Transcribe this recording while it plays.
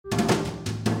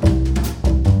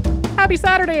Happy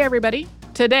Saturday, everybody!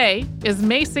 Today is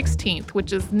May 16th,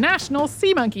 which is National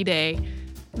Sea Monkey Day.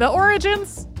 The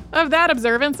origins of that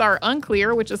observance are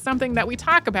unclear, which is something that we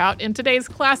talk about in today's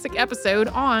classic episode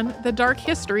on the dark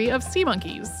history of sea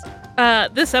monkeys.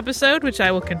 This episode, which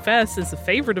I will confess is a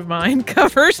favorite of mine,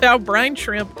 covers how brine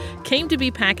shrimp came to be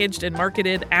packaged and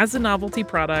marketed as a novelty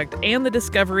product and the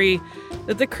discovery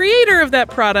that the creator of that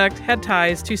product had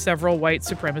ties to several white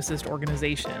supremacist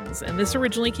organizations. And this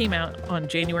originally came out on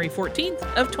January 14th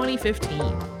of 2015.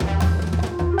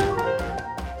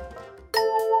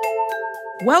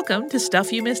 Welcome to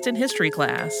Stuff You Missed in History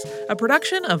Class, a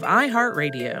production of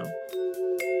iHeartRadio.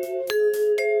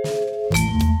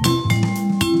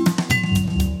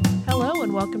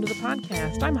 And welcome to the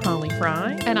podcast. I'm Holly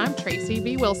Fry. And I'm Tracy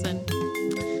V. Wilson.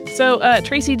 So,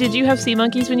 Tracy, did you have sea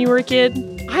monkeys when you were a kid?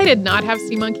 I did not have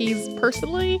sea monkeys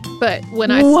personally, but when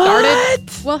I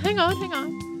started... Well, hang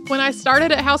on. When I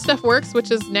started at How Stuff Works, which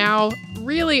is now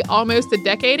really almost a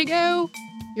decade ago,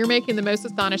 you're making the most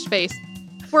astonished face.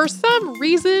 For some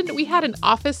reason, we had an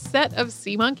office set of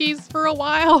sea monkeys for a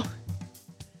while.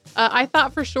 I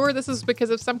thought for sure this was because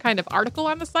of some kind of article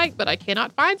on the site, but I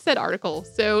cannot find said article.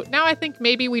 So now I think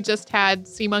maybe we just had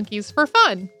sea monkeys for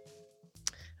fun.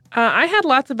 I had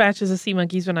lots of batches of sea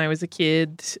monkeys when I was a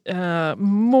kid.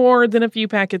 More than a few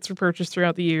packets were purchased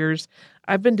throughout the years.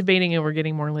 I've been debating over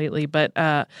getting more lately, but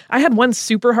I had one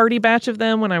super hardy batch of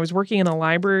them when I was working in a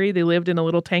library. They lived in a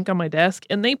little tank on my desk,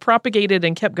 and they propagated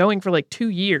and kept going for like 2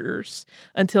 years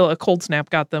until a cold snap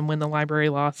got them when the library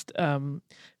lost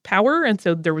power, and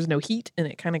so there was no heat, and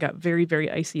it kind of got very,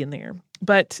 very icy in there.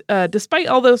 But despite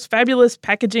all those fabulous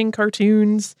packaging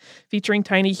cartoons featuring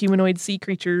tiny humanoid sea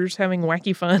creatures having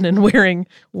wacky fun and wearing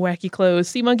wacky clothes,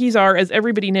 sea monkeys are, as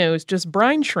everybody knows, just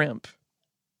brine shrimp.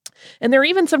 And they're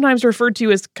even sometimes referred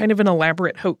to as kind of an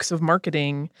elaborate hoax of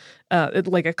marketing,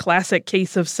 like a classic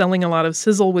case of selling a lot of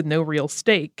sizzle with no real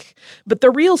steak. But the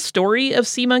real story of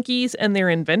sea monkeys and their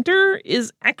inventor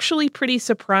is actually pretty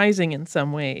surprising in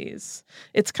some ways.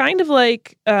 It's kind of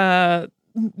like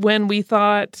when we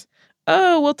thought,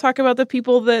 oh, we'll talk about the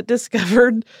people that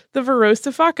discovered the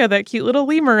Varroa that cute little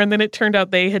lemur, and then it turned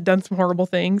out they had done some horrible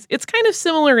things. It's kind of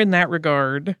similar in that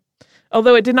regard.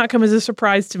 Although it did not come as a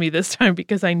surprise to me this time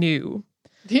because I knew.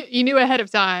 You knew ahead of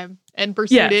time and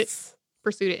pursued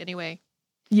it anyway.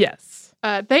 Yes.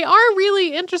 They are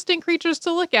really interesting creatures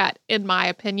to look at, in my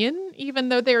opinion, even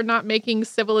though they're not making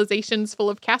civilizations full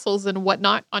of castles and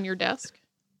whatnot on your desk.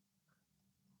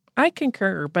 I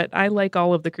concur, but I like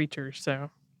all of the creatures, so.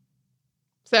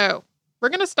 So, we're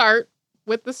going to start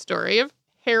with the story of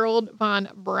Harold von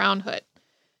Braunhut,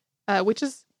 which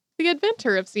is the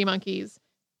inventor of sea monkeys.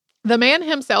 The man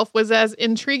himself was as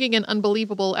intriguing and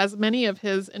unbelievable as many of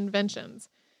his inventions.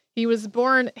 He was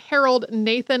born Harold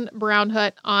Nathan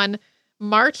Braunhut on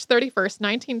March 31st,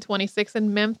 1926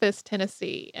 in Memphis,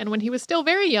 Tennessee. And when he was still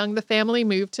very young, the family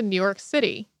moved to New York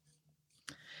City.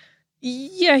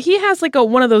 Yeah, he has like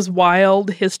one of those wild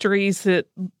histories that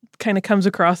kind of comes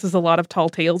across as a lot of tall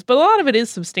tales, but a lot of it is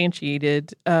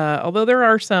substantiated, although there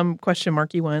are some question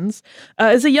marky ones.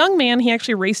 As a young man, he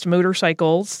actually raced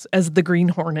motorcycles as the Green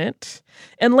Hornet,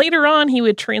 and later on he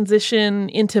would transition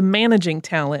into managing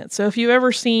talent. So if you've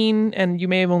ever seen, and you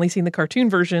may have only seen the cartoon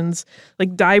versions,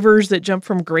 like divers that jump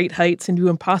from great heights into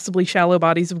impossibly shallow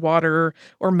bodies of water,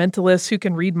 or mentalists who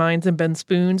can read minds and bend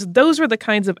spoons, those were the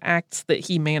kinds of acts that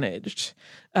he managed.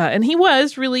 And he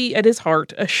was really, at his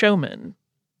heart, a showman.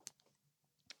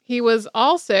 He was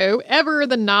also ever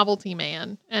the novelty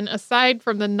man, and aside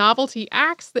from the novelty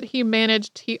acts that he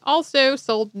managed, he also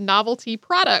sold novelty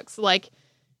products like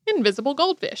invisible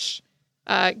goldfish,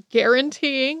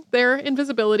 guaranteeing their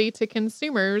invisibility to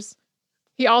consumers.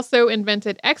 He also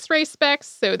invented X-ray specs,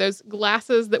 so those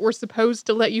glasses that were supposed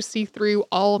to let you see through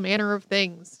all manner of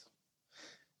things.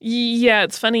 Yeah,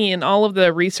 it's funny, in all of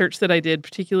the research that I did,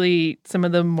 particularly some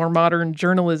of the more modern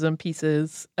journalism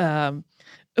pieces,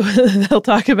 they'll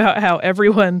talk about how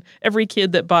every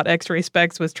kid that bought X-ray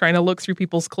specs was trying to look through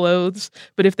people's clothes.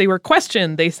 But if they were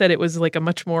questioned, they said it was like a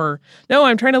much more, no,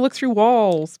 I'm trying to look through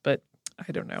walls. But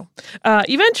I don't know.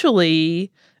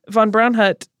 Eventually, von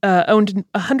Braunhut owned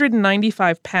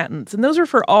 195 patents, and those were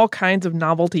for all kinds of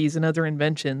novelties and other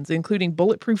inventions, including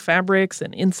bulletproof fabrics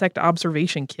and insect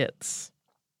observation kits.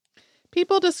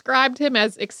 People described him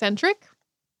as eccentric,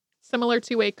 similar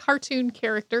to a cartoon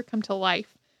character come to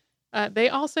life. They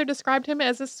also described him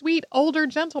as a sweet older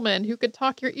gentleman who could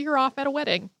talk your ear off at a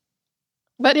wedding.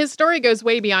 But his story goes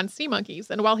way beyond sea monkeys,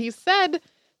 and while he's said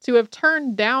to have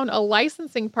turned down a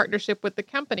licensing partnership with the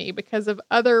company because of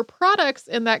other products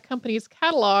in that company's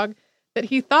catalog that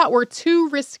he thought were too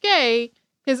risque,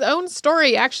 His own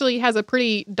story actually has a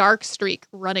pretty dark streak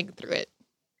running through it.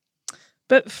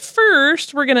 But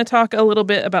first, we're going to talk a little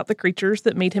bit about the creatures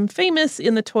that made him famous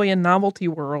in the toy and novelty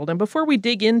world. And before we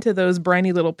dig into those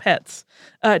briny little pets,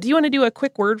 do you want to do a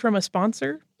quick word from a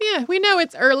sponsor? Yeah, we know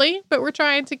it's early, but we're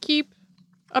trying to keep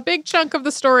a big chunk of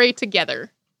the story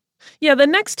together. Yeah, the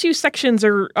next two sections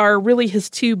are really his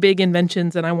two big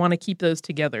inventions, and I want to keep those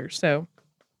together. So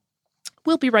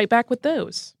we'll be right back with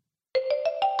those.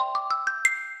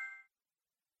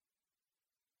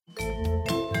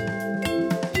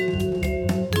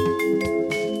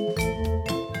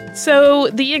 So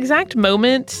the exact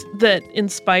moment that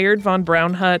inspired von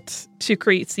Braunhut to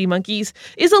create sea monkeys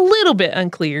is a little bit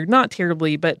unclear, not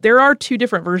terribly, but there are two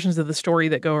different versions of the story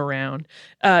that go around.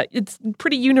 It's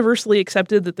pretty universally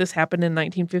accepted that this happened in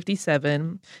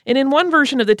 1957. And in one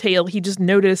version of the tale, he just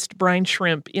noticed brine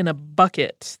shrimp in a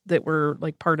bucket that were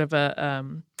like part of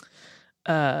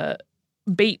a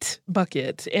bait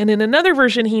bucket. And in another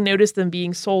version, he noticed them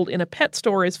being sold in a pet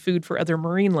store as food for other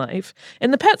marine life.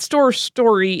 And the pet store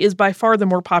story is by far the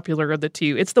more popular of the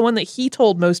two. It's the one that he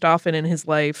told most often in his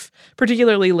life,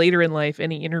 particularly later in life,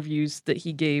 any interviews that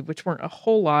he gave, which weren't a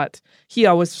whole lot. He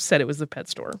always said it was the pet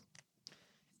store.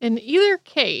 In either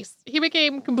case, he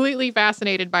became completely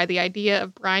fascinated by the idea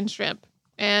of brine shrimp.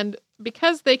 And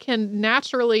because they can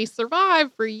naturally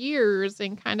survive for years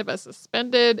in kind of a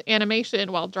suspended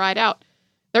animation while dried out,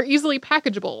 they're easily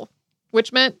packageable,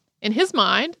 which meant, in his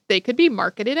mind, they could be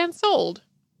marketed and sold.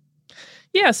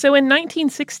 Yeah, so in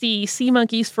 1960, sea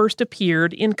monkeys first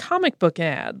appeared in comic book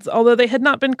ads, although they had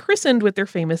not been christened with their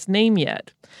famous name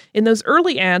yet. In those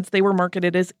early ads, they were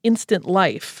marketed as Instant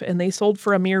Life, and they sold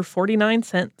for a mere 49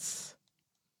 cents.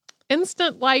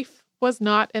 Instant Life was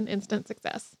not an instant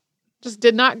success. Just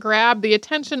did not grab the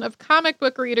attention of comic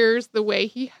book readers the way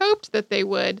he hoped that they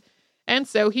would. And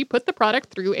so he put the product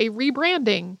through a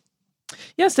rebranding.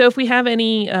 Yeah, so if we have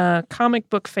any comic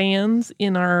book fans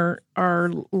in our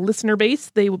listener base,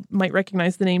 they might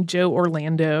recognize the name Joe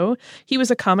Orlando. He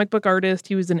was a comic book artist.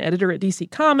 He was an editor at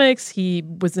DC Comics. He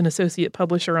was an associate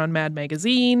publisher on Mad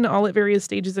Magazine, all at various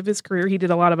stages of his career. He did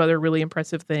a lot of other really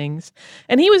impressive things.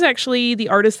 And he was actually the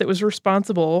artist that was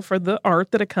responsible for the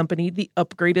art that accompanied the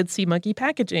upgraded Sea Monkey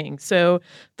packaging. So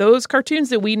those cartoons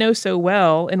that we know so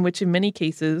well, and which in many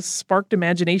cases sparked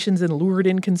imaginations and lured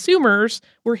in consumers,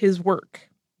 were his work.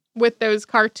 With those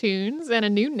cartoons and a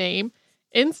new name,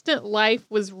 Instant Life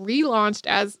was relaunched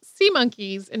as Sea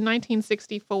Monkeys in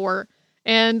 1964,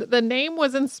 and the name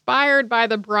was inspired by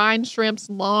the brine shrimp's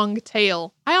long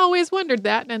tail. I always wondered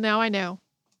that, and now I know.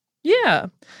 Yeah.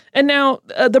 And now,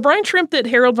 the brine shrimp that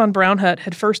Harold von Braunhut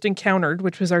had first encountered,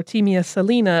 which was Artemia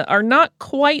salina, are not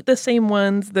quite the same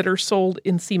ones that are sold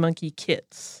in Sea Monkey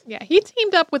kits. Yeah, he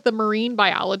teamed up with a marine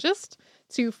biologist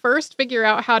to first figure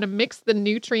out how to mix the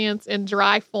nutrients in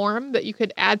dry form that you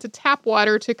could add to tap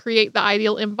water to create the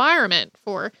ideal environment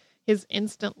for his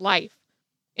Instant Life.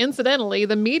 Incidentally,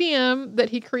 the medium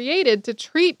that he created to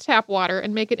treat tap water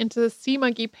and make it into the sea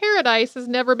monkey paradise has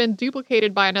never been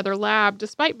duplicated by another lab,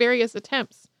 despite various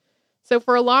attempts. So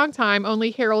for a long time,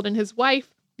 only Harold and his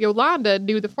wife, Yolanda,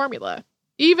 knew the formula.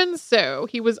 Even so,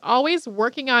 he was always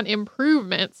working on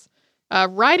improvements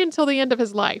right until the end of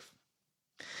his life.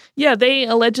 Yeah, they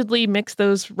allegedly mixed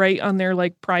those right on their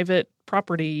private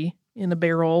property in a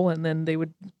barrel, and then they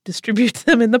would distribute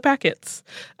them in the packets.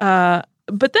 But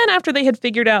then after they had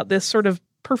figured out this sort of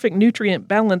perfect nutrient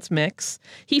balance mix,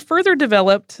 he further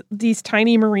developed these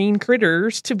tiny marine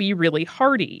critters to be really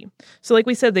hardy. So like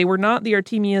we said, they were not the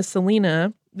Artemia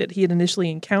salina that he had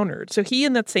initially encountered. So he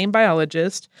and that same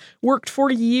biologist worked for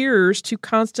years to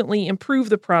constantly improve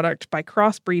the product by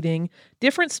crossbreeding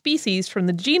different species from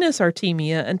the genus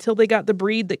Artemia until they got the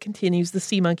breed that continues the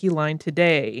sea monkey line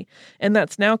today. And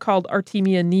that's now called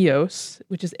Artemia neos,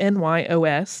 which is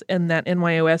NYOS, and that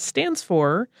NYOS stands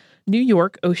for New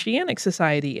York Oceanic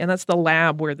Society, and that's the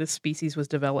lab where this species was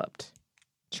developed.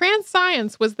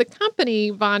 Transscience was the company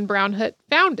von Braunhut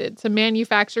founded to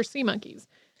manufacture sea monkeys.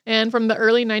 And from the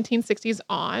early 1960s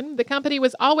on, the company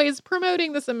was always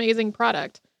promoting this amazing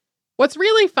product. What's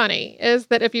really funny is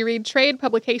that if you read trade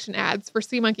publication ads for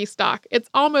Sea Monkey stock, it's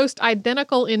almost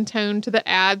identical in tone to the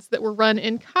ads that were run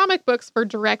in comic books for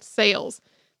direct sales.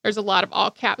 There's a lot of all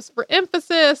caps for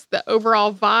emphasis. The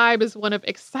overall vibe is one of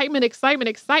excitement, excitement,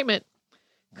 excitement.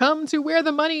 Come to where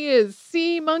the money is,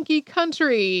 Sea Monkey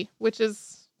Country, which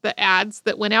is the ads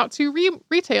that went out to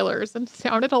retailers and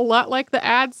sounded a lot like the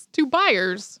ads to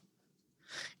buyers.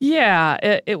 Yeah,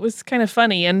 it was kind of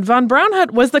funny. And von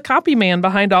Braunhut was the copy man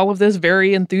behind all of this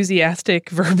very enthusiastic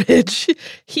verbiage.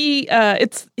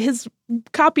 His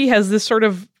copy has this sort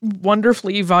of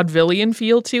wonderfully vaudevillian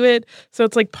feel to it. So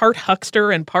it's like part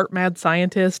huckster and part mad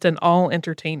scientist and all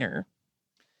entertainer.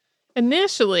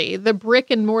 Initially, the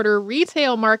brick and mortar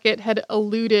retail market had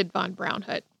eluded von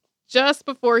Braunhut. Just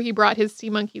before he brought his sea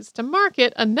monkeys to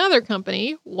market, another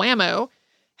company, Whammo,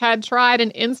 had tried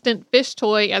an instant fish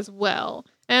toy as well.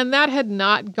 And that had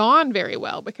not gone very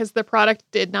well because the product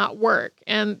did not work.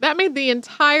 And that made the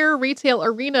entire retail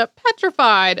arena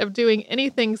petrified of doing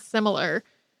anything similar.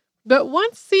 But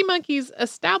once sea monkeys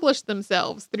established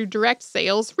themselves through direct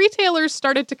sales, retailers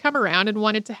started to come around and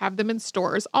wanted to have them in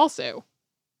stores also.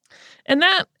 And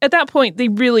at that point, they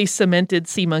really cemented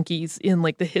sea monkeys in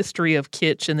like the history of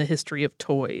kitsch and the history of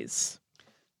toys.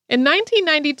 In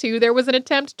 1992, there was an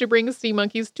attempt to bring sea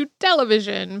monkeys to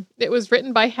television. It was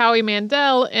written by Howie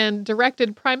Mandel and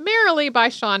directed primarily by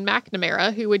Sean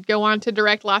McNamara, who would go on to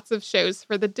direct lots of shows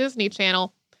for the Disney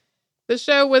Channel. The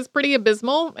show was pretty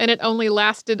abysmal, and it only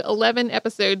lasted 11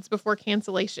 episodes before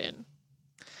cancellation.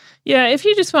 Yeah, if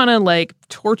you just want to like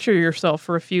torture yourself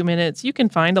for a few minutes, you can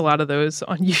find a lot of those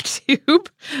on YouTube.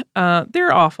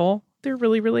 They're awful. They're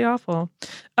really, really awful.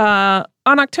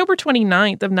 On October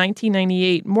 29th of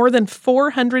 1998, more than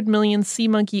 400 million sea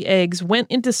monkey eggs went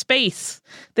into space.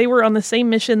 They were on the same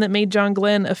mission that made John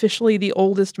Glenn officially the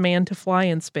oldest man to fly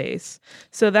in space.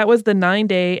 So that was the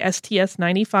 9-day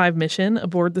STS-95 mission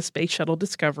aboard the Space Shuttle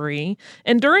Discovery.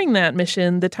 And during that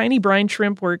mission, the tiny brine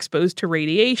shrimp were exposed to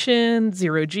radiation,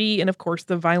 zero-G, and of course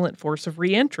the violent force of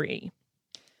re-entry.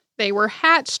 They were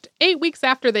hatched 8 weeks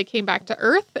after they came back to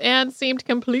Earth and seemed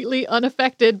completely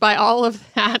unaffected by all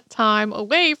of that time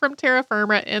away from terra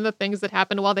firma and the things that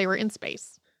happened while they were in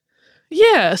space.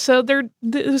 Yeah, so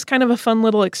it was kind of a fun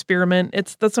little experiment.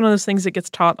 That's one of those things that gets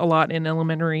taught a lot in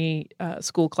elementary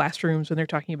school classrooms when they're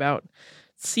talking about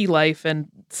sea life and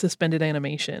suspended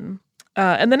animation.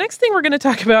 And the next thing we're going to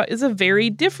talk about is a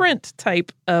very different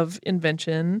type of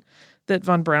invention that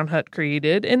von Braunhut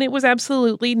created, and it was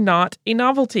absolutely not a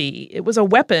novelty. It was a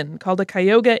weapon called a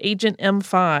Kyoga Agent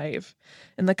M5.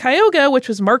 And the Kyoga, which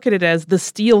was marketed as the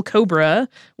Steel Cobra,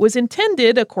 was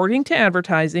intended, according to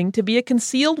advertising, to be a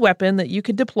concealed weapon that you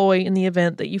could deploy in the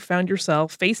event that you found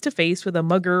yourself face-to-face with a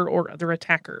mugger or other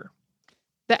attacker.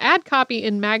 The ad copy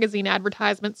in magazine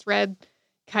advertisements read,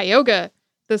 "Kyoga,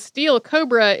 the Steel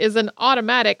Cobra is an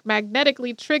automatic,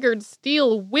 magnetically triggered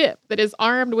steel whip that is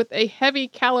armed with a heavy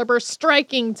caliber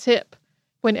striking tip.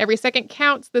 When every second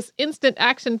counts, this instant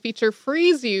action feature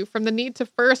frees you from the need to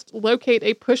first locate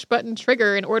a push-button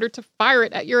trigger in order to fire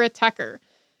it at your attacker.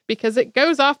 Because it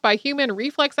goes off by human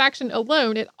reflex action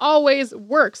alone, it always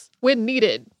works when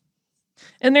needed."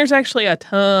 And there's actually a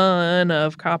ton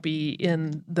of copy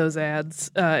in those ads.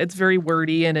 It's very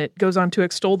wordy, and it goes on to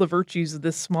extol the virtues of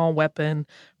this small weapon,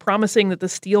 promising that the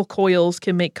steel coils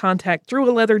can make contact through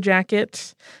a leather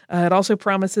jacket. It also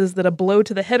promises that a blow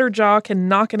to the head or jaw can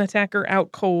knock an attacker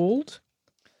out cold.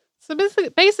 So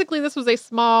basically, this was a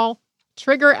small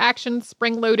trigger-action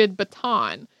spring-loaded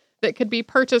baton that could be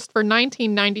purchased for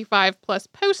 $19.95 plus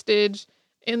postage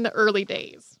in the early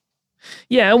days.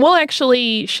 Yeah, and we'll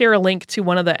actually share a link to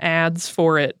one of the ads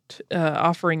for it,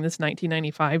 offering this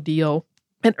 1995 deal.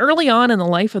 And early on in the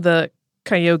life of the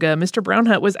Kyoga, Mr.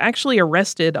 Braunhut was actually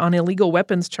arrested on illegal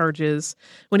weapons charges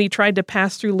when he tried to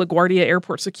pass through LaGuardia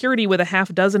Airport security with a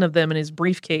half dozen of them in his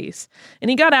briefcase. And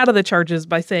he got out of the charges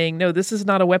by saying, no, this is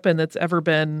not a weapon that's ever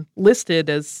been listed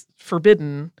as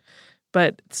forbidden.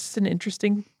 But it's an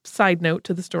interesting side note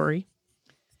to the story.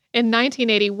 In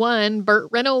 1981, Burt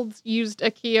Reynolds used a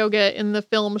Kyoga in the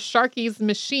film Sharky's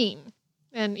Machine.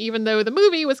 And even though the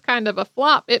movie was kind of a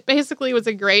flop, it basically was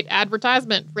a great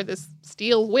advertisement for this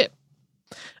steel whip.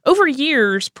 Over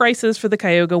years, prices for the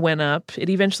Kyoga went up. It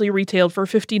eventually retailed for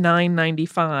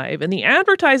 $59.95. And the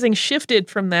advertising shifted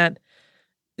from that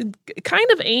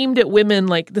kind of aimed at women,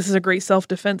 like this is a great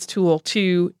self-defense tool,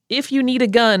 to if you need a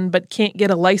gun but can't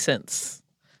get a license.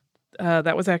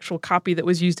 That was actual copy that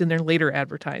was used in their later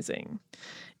advertising.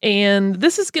 And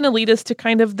this is going to lead us to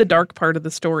kind of the dark part of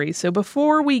the story. So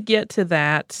before we get to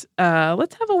that,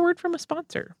 let's have a word from a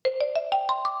sponsor.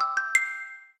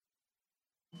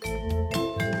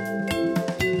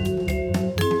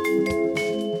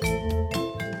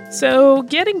 So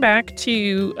getting back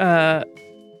to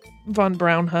von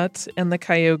Braunhut and the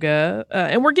Kyoga,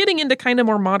 and we're getting into kind of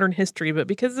more modern history, but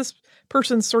because this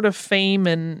person's sort of fame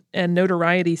and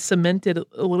notoriety cemented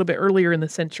a little bit earlier in the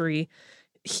century,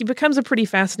 he becomes a pretty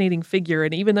fascinating figure.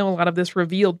 And even though a lot of this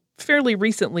revealed fairly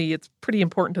recently, it's pretty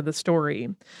important to the story.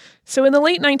 So in the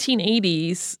late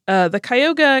 1980s, the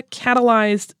Cayuga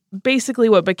catalyzed basically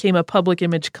what became a public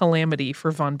image calamity for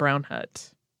von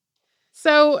Braunhut.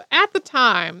 So at the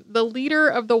time, the leader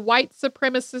of the white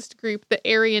supremacist group, the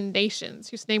Aryan Nations,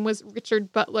 whose name was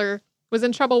Richard Butler, was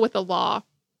in trouble with the law.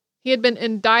 He had been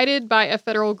indicted by a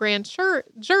federal grand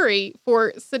jury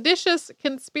for seditious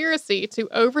conspiracy to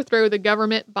overthrow the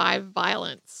government by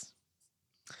violence.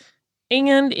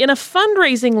 And in a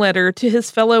fundraising letter to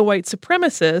his fellow white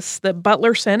supremacists that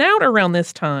Butler sent out around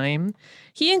this time,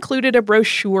 he included a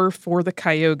brochure for the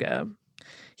Cayuga.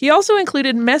 He also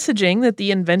included messaging that the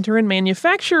inventor and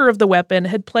manufacturer of the weapon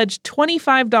had pledged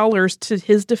 $25 to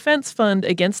his defense fund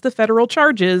against the federal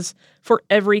charges for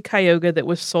every Cayuga that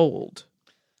was sold.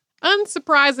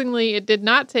 Unsurprisingly, it did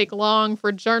not take long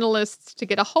for journalists to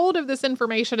get a hold of this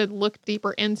information and look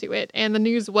deeper into it, and the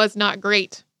news was not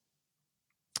great.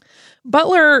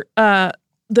 Butler,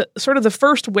 the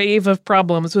first wave of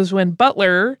problems was when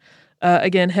Butler,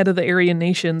 again, head of the Aryan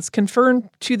Nations, confirmed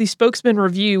to the Spokesman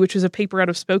Review, which was a paper out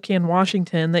of Spokane,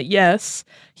 Washington, that yes,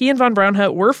 he and von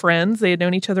Braunhut were friends, they had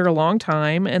known each other a long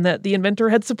time, and that the inventor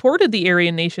had supported the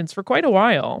Aryan Nations for quite a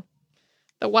while.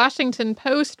 The Washington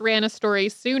Post ran a story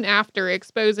soon after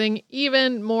exposing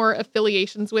even more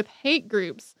affiliations with hate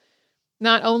groups.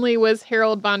 Not only was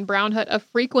Harold von Braunhut a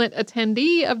frequent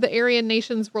attendee of the Aryan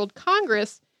Nations World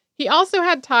Congress, he also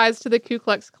had ties to the Ku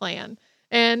Klux Klan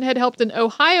and had helped an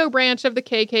Ohio branch of the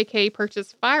KKK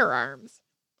purchase firearms.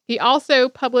 He also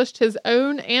published his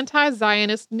own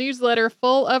anti-Zionist newsletter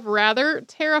full of rather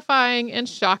terrifying and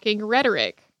shocking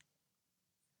rhetoric.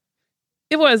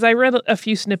 It was. I read a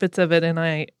few snippets of it, and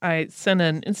I sent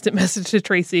an instant message to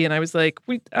Tracy, and I was like,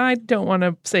 I don't want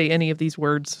to say any of these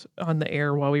words on the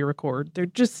air while we record.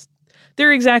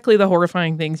 They're exactly the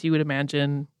horrifying things you would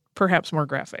imagine, perhaps more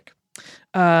graphic.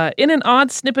 In an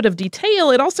odd snippet of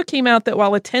detail, it also came out that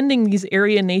while attending these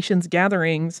Aryan Nations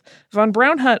gatherings, von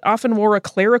Braunhut often wore a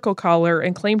clerical collar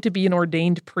and claimed to be an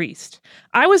ordained priest.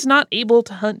 I was not able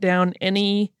to hunt down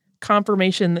any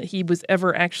confirmation that he was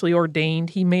ever actually ordained.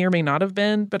 He may or may not have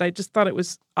been, but I just thought it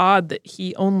was odd that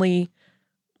he only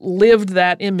lived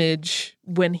that image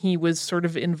when he was sort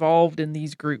of involved in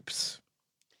these groups.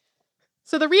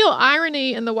 So the real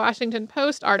irony in the Washington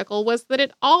Post article was that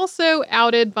it also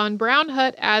outed von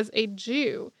Braunhut as a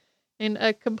Jew. In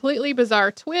a completely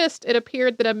bizarre twist, it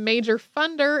appeared that a major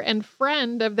funder and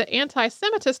friend of the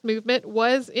anti-Semitist movement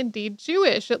was indeed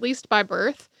Jewish, at least by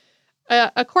birth,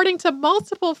 according to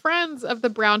multiple friends of the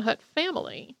Braunhut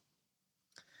family.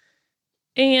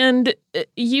 And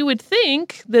you would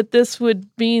think that this would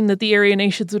mean that the Aryan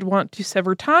Nations would want to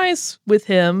sever ties with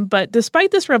him, but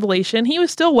despite this revelation, he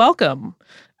was still welcome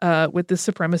with this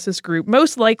supremacist group.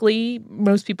 Most likely,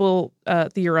 most people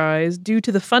theorize, due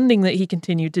to the funding that he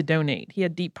continued to donate. He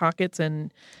had deep pockets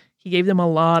and he gave them a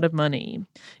lot of money.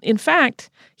 In fact,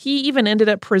 he even ended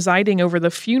up presiding over the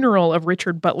funeral of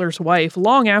Richard Butler's wife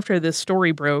long after this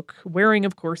story broke, wearing,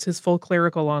 of course, his full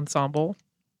clerical ensemble.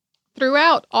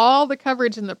 Throughout all the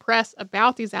coverage in the press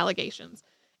about these allegations,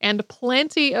 and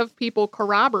plenty of people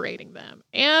corroborating them,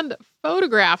 and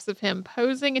photographs of him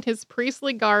posing in his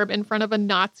priestly garb in front of a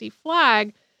Nazi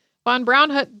flag, von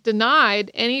Braunhut denied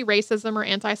any racism or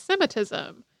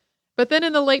anti-Semitism. But then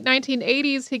in the late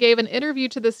 1980s, he gave an interview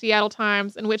to the Seattle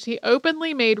Times in which he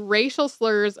openly made racial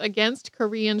slurs against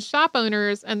Korean shop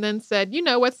owners and then said, "You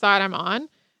know what side I'm on.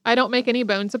 I don't make any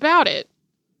bones about it."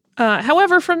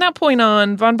 However, from that point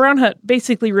on, von Braunhut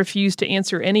basically refused to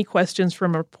answer any questions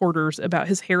from reporters about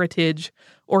his heritage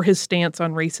or his stance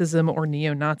on racism or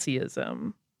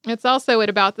neo-Nazism. It's also at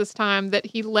about this time that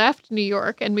he left New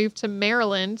York and moved to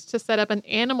Maryland to set up an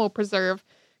animal preserve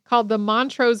called the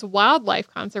Montrose Wildlife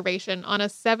Conservation on a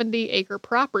 70-acre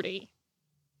property.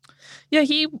 Yeah,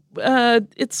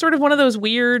 it's sort of one of those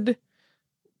weird,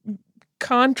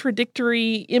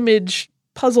 contradictory image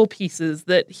puzzle pieces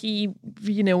that he,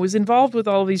 was involved with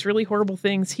all of these really horrible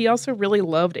things. He also really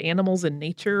loved animals and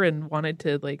nature and wanted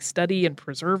to study and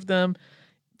preserve them.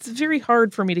 It's very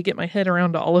hard for me to get my head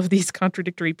around all of these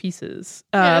contradictory pieces.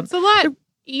 Yeah, it's a lot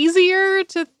easier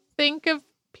to think of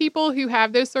people who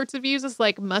have those sorts of views as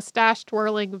mustache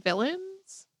twirling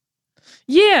villains.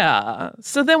 Yeah.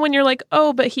 So then when you're like,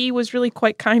 oh, but he was really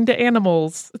quite kind to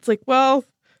animals, it's like, well,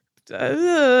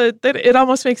 it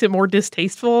almost makes it more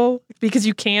distasteful because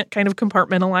you can't kind of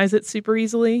compartmentalize it super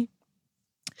easily.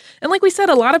 And like we said,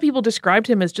 a lot of people described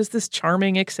him as just this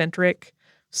charming, eccentric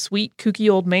sweet, kooky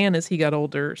old man as he got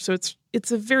older. So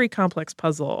it's a very complex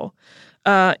puzzle.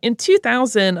 In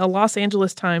 2000, a Los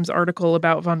Angeles Times article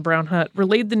about von Braunhut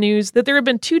relayed the news that there had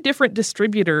been 2 different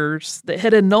distributors that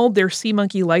had annulled their Sea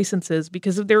Monkey licenses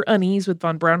because of their unease with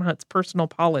von Braunhut's personal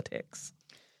politics.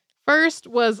 First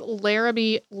was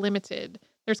Laramie Limited.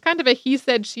 There's kind of a he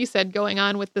said, she said going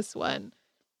on with this one.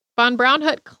 Von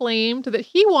Braunhut claimed that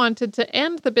he wanted to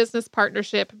end the business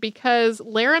partnership because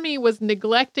Laramie was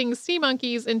neglecting sea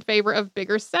monkeys in favor of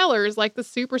bigger sellers like the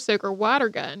Super Soaker water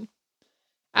gun.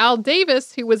 Al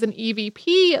Davis, who was an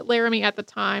EVP at Laramie at the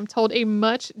time, told a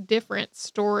much different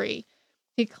story.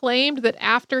 He claimed that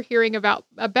after hearing about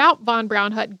von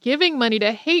Braunhut giving money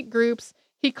to hate groups,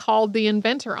 he called the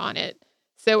inventor on it.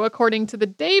 So according to the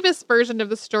Davis version of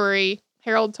the story,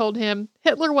 Harold told him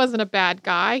Hitler wasn't a bad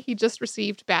guy. He just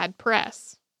received bad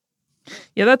press.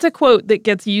 Yeah, that's a quote that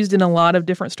gets used in a lot of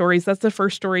different stories. That's the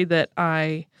first story that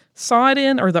I saw it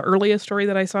in, or the earliest story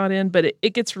that I saw it in, but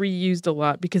it gets reused a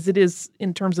lot because it is,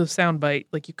 in terms of soundbite,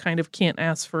 like you kind of can't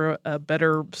ask for a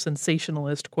better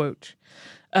sensationalist quote.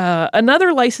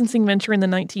 Another licensing venture in the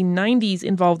 1990s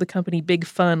involved the company Big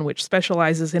Fun, which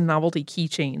specializes in novelty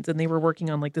keychains, and they were working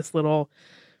on like this little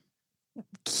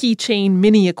keychain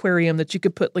mini aquarium that you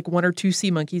could put like 1 or 2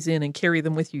 sea monkeys in and carry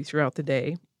them with you throughout the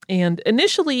day. And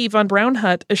initially, von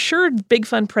Braunhut assured Big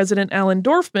Fun president Alan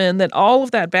Dorfman that all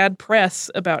of that bad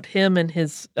press about him and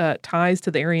his ties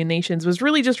to the Aryan nations was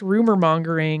really just rumor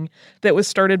mongering that was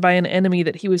started by an enemy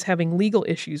that he was having legal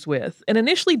issues with. And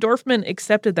initially, Dorfman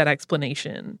accepted that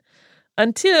explanation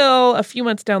until a few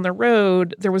months down the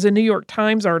road, there was a New York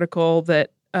Times article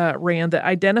that ran that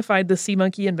identified the sea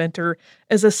monkey inventor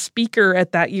as a speaker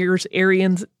at that year's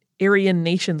Aryan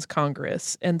Nations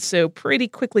Congress. And so pretty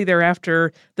quickly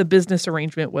thereafter, the business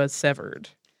arrangement was severed.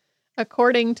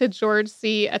 According to George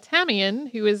C. Atamian,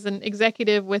 who is an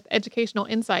executive with Educational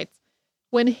Insights,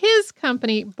 when his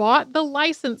company bought the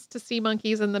license to sea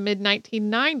monkeys in the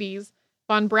mid-1990s,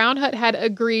 von Braunhut had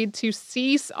agreed to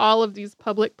cease all of these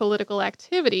public political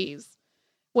activities.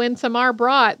 When Tamar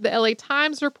Brott, the LA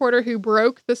Times reporter who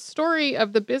broke the story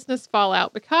of the business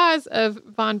fallout because of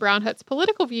von Braunhut's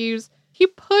political views, he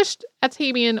pushed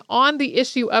Atamian on the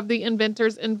issue of the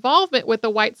inventor's involvement with the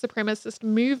white supremacist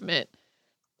movement.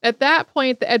 At that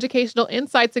point, the Educational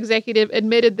Insights executive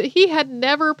admitted that he had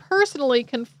never personally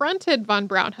confronted von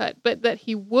Braunhut, but that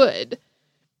he would.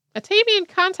 Atamian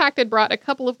contacted Brott a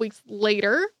couple of weeks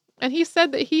later, and he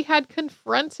said that he had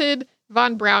confronted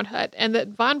von Braunhut and that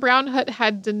von Braunhut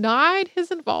had denied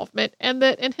his involvement and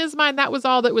that in his mind that was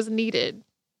all that was needed.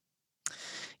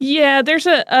 Yeah, there's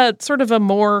a sort of a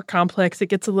more complex, it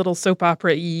gets a little soap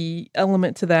opera-y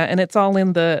element to that, and it's all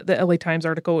in the LA Times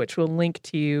article, which we'll link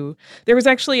to. There was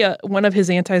actually one of his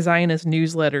anti-Zionist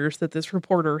newsletters that this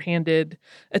reporter handed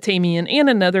Atamian and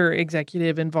another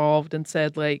executive involved and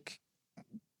said, like,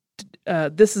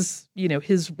 this is,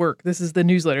 his work. This is the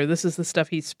newsletter. This is the stuff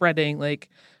he's spreading. Like,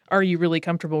 are you really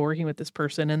comfortable working with this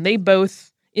person? And they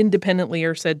both independently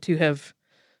are said to have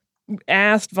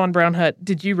asked von Braunhut,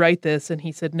 did you write this? And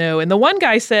he said no. And the one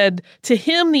guy said to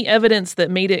him the evidence that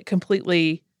made it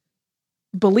completely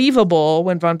believable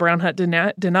when von Braunhut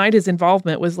denied his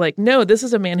involvement was like, no, this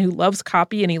is a man who loves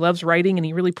copy and he loves writing and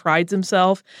he really prides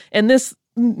himself. And this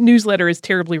newsletter is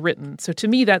terribly written. So to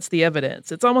me, that's the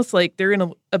evidence. It's almost like they're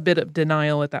in a bit of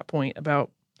denial at that point about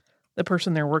the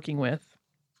person they're working with.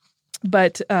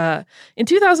 But in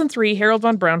 2003, Harold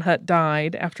von Braunhut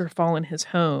died after a fall in his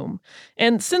home.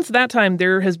 And since that time,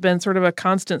 there has been sort of a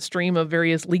constant stream of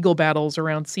various legal battles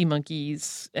around sea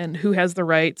monkeys and who has the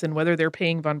rights and whether they're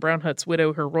paying von Braunhut's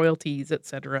widow her royalties,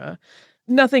 etc.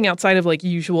 Nothing outside of like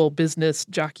usual business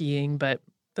jockeying, but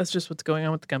that's just what's going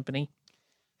on with the company.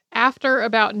 After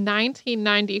about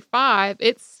 1995,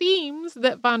 it seems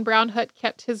that von Braunhut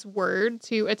kept his word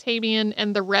to Atamian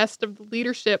and the rest of the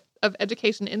leadership of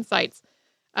Education Insights.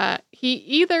 He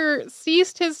either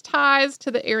ceased his ties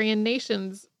to the Aryan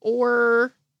nations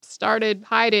or started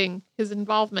hiding his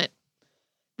involvement.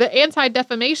 The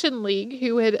Anti-Defamation League,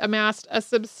 who had amassed a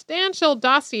substantial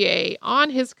dossier on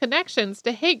his connections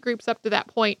to hate groups up to that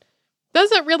point,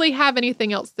 doesn't really have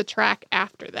anything else to track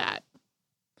after that.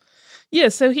 Yeah,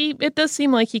 so it does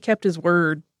seem like he kept his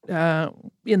word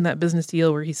in that business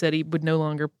deal where he said he would no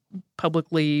longer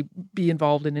publicly be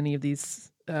involved in any of these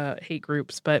hate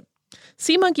groups. But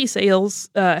Sea Monkey sales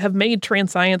have made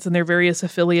Transscience and their various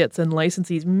affiliates and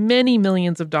licensees many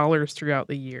millions of dollars throughout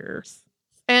the years.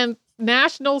 And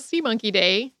National Sea Monkey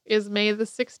Day is May the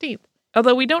 16th.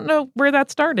 Although we don't know where that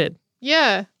started.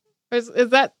 Yeah. Is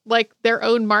that like their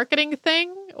own marketing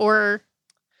thing or...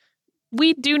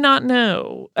 We do not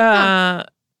know.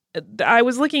 I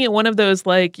was looking at one of those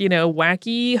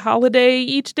wacky holiday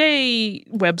each day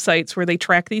websites where they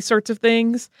track these sorts of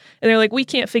things. And they're like, we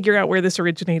can't figure out where this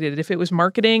originated, if it was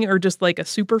marketing or just like a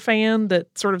super fan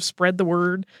that sort of spread the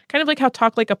word. Kind of like how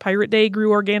Talk Like a Pirate Day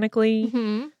grew organically.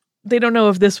 Mm-hmm. They don't know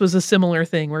if this was a similar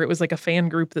thing where it was like a fan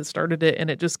group that started it and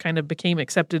it just kind of became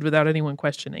accepted without anyone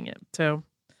questioning it. So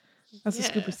that's the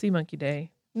scoop of Sea Monkey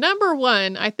Day. Number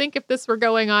one, I think if this were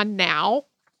going on now,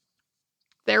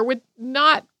 there would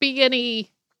not be any,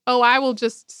 I will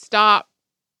just stop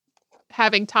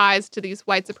having ties to these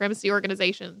white supremacy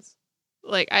organizations.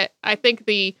 Like, I think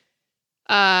the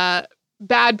bad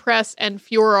press and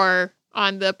furor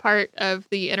on the part of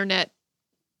the internet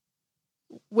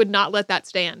would not let that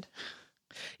stand.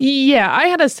 Yeah, I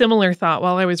had a similar thought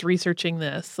while I was researching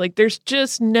this. Like, there's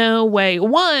just no way.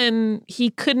 One,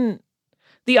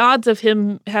 the odds of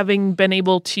him having been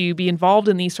able to be involved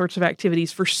in these sorts of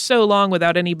activities for so long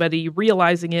without anybody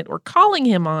realizing it or calling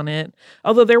him on it,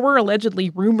 although there were allegedly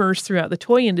rumors throughout the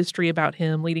toy industry about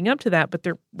him leading up to that, but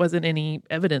there wasn't any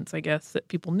evidence, I guess, that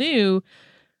people knew.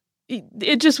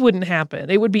 It just wouldn't happen.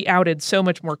 It would be outed so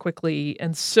much more quickly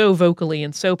and so vocally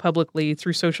and so publicly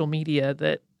through social media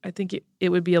that I think it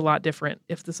would be a lot different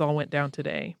if this all went down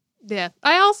today. Yeah.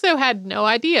 I also had no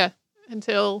idea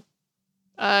until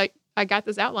I got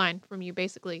this outline from you,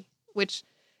 basically, which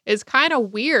is kind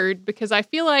of weird because I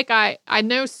feel like I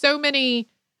know so many,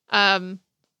 there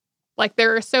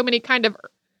are so many kind of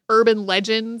urban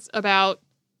legends about,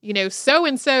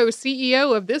 so-and-so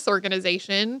CEO of this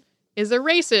organization is a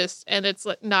racist, and it's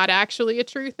not actually a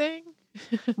true thing.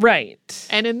 Right.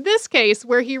 And in this case,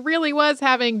 where he really was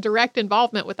having direct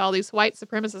involvement with all these white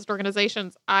supremacist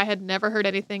organizations, I had never heard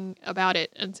anything about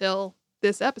it until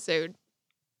this episode.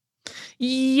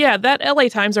 Yeah, that LA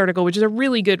Times article, which is a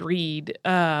really good read,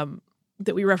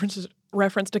 that we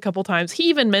referenced a couple times. He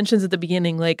even mentions at the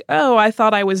beginning, like, I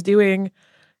thought I was doing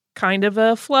kind of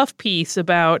a fluff piece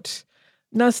about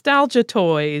nostalgia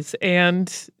toys and,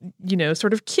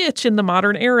 sort of kitsch in the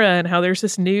modern era and how there's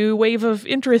this new wave of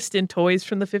interest in toys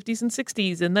from the 50s and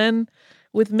 60s. And then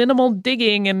with minimal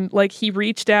digging and he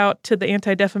reached out to the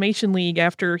Anti-Defamation League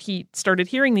after he started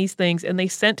hearing these things and they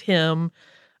sent him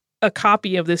a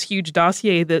copy of this huge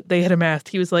dossier that they had amassed.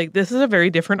 He was like, this is a very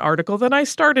different article than I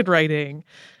started writing.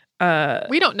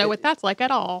 We don't know what that's like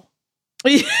at all.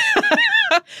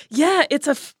 Yeah,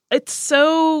 it's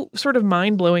so sort of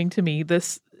mind-blowing to me.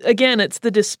 This, again, it's the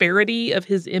disparity of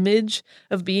his image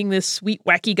of being this sweet,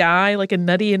 wacky guy, like a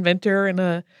nutty inventor and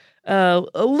a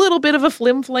little bit of a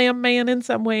flim-flam man in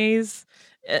some ways.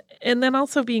 And then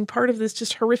also being part of this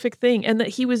just horrific thing. And that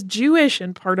he was Jewish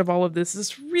and part of all of this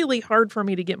is really hard for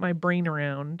me to get my brain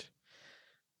around.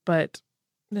 But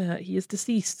he is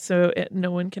deceased, so no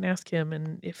one can ask him.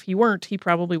 And if he weren't, he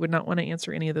probably would not want to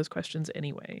answer any of those questions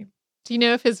anyway. Do you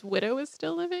know if his widow is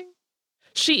still living?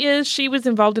 She is. She was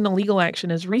involved in a legal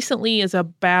action as recently as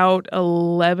about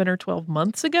 11 or 12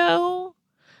 months ago.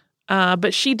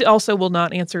 But she also will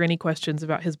not answer any questions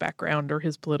about his background or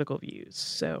his political views.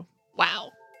 So...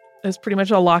 Wow. There's pretty much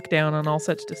a lockdown on all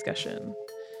such discussion.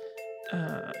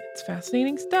 It's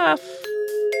fascinating stuff.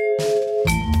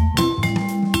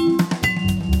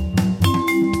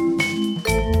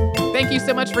 Thank you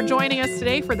so much for joining us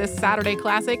today for this Saturday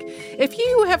Classic. If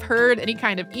you have heard any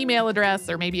kind of email address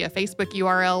or maybe a Facebook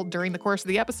URL during the course of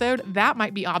the episode, that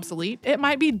might be obsolete. It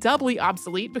might be doubly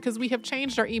obsolete because we have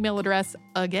changed our email address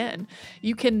again.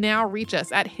 You can now reach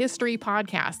us at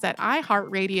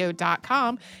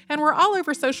historypodcast@iheartradio.com, and we're all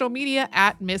over social media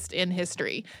at Missed in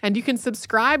History. And you can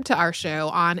subscribe to our show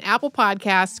on Apple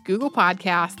Podcasts, Google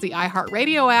Podcasts, the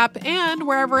iHeartRadio app, and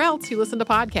wherever else you listen to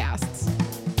podcasts.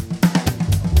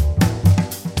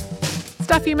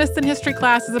 Stuff You Missed in History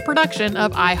Class is a production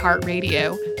of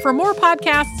iHeartRadio. For more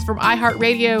podcasts from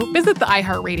iHeartRadio, visit the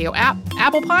iHeartRadio app,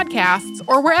 Apple Podcasts,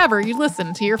 or wherever you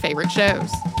listen to your favorite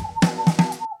shows.